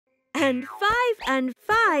And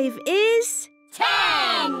 5 is... 10!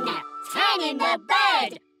 10 in the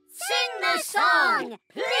bed! Sing the song,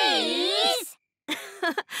 please!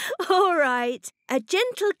 All right. A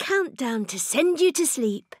gentle countdown to send you to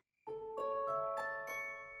sleep.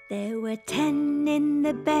 There were 10 in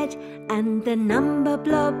the bed, and the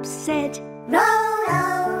Numberblobs said, Roll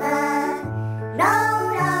over,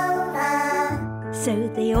 roll over. So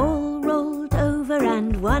they all rolled over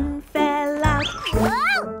and one fell out.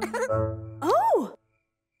 Whoa! Oh!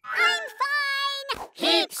 I'm fine!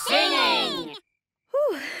 Keep singing!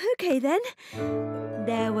 Ooh, OK then.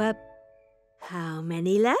 There were... how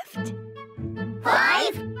many left?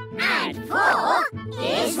 5 and 4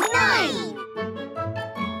 is 9.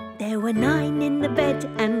 There were 9 in the bed,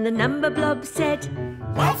 and the Numberblobs said,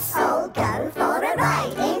 Let's all go for a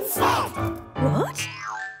ride instead. What?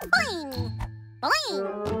 Boing!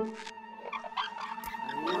 Boing!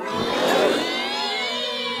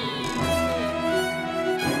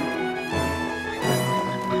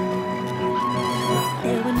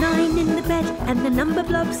 There were 9 in the bed, and the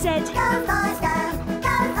Numberblobs said, Go faster,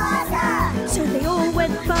 go faster. So they all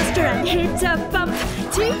went faster and hit a bump.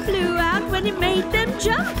 2 flew out when it made them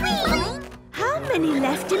jump. How many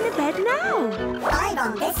left in the bed now? 5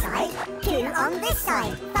 on this side, 2 on this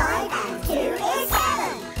side. 5 and 2 is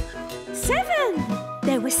 7. 7!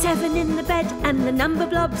 There were 7 in the bed, and the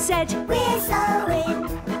Numberblobs said, We're sewing,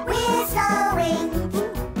 we're sewing.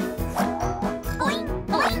 Boing!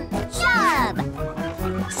 Boing! Shove!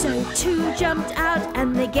 So 2 jumped out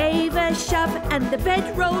and they gave a shove, and the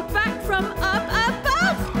bed rolled back from up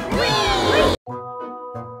above. Whee!